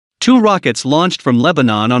Two rockets launched from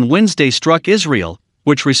Lebanon on Wednesday struck Israel,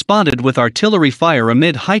 which responded with artillery fire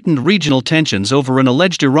amid heightened regional tensions over an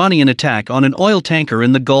alleged Iranian attack on an oil tanker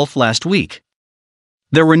in the Gulf last week.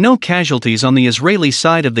 There were no casualties on the Israeli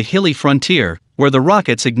side of the hilly frontier, where the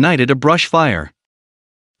rockets ignited a brush fire.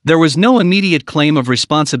 There was no immediate claim of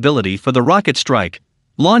responsibility for the rocket strike,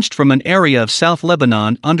 launched from an area of South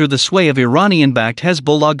Lebanon under the sway of Iranian-backed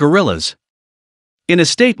Hezbollah guerrillas. In a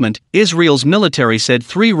statement, Israel's military said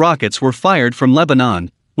 3 rockets were fired from Lebanon,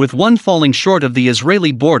 with one falling short of the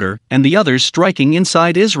Israeli border and the others striking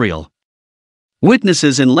inside Israel.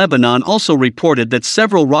 Witnesses in Lebanon also reported that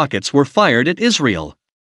several rockets were fired at Israel.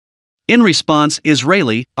 In response,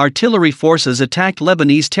 Israeli artillery forces attacked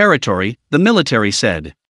Lebanese territory, the military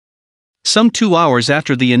said. Some 2 hours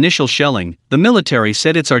after the initial shelling, the military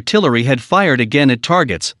said its artillery had fired again at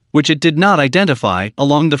targets, which it did not identify,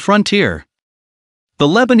 along the frontier. The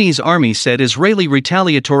Lebanese army said Israeli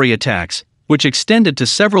retaliatory attacks, which extended to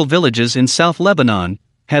several villages in South Lebanon,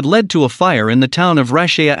 had led to a fire in the town of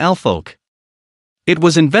Rashea al-Folk. It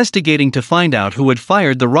was investigating to find out who had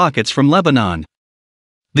fired the rockets from Lebanon.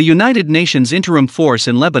 The United Nations Interim Force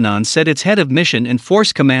in Lebanon said its head of mission and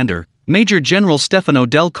force commander, Major General Stefano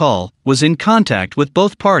Del Cal, was in contact with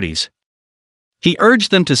both parties. He urged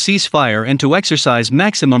them to cease fire and to exercise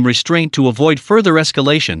maximum restraint to avoid further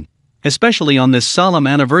escalation, especially on this solemn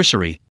anniversary,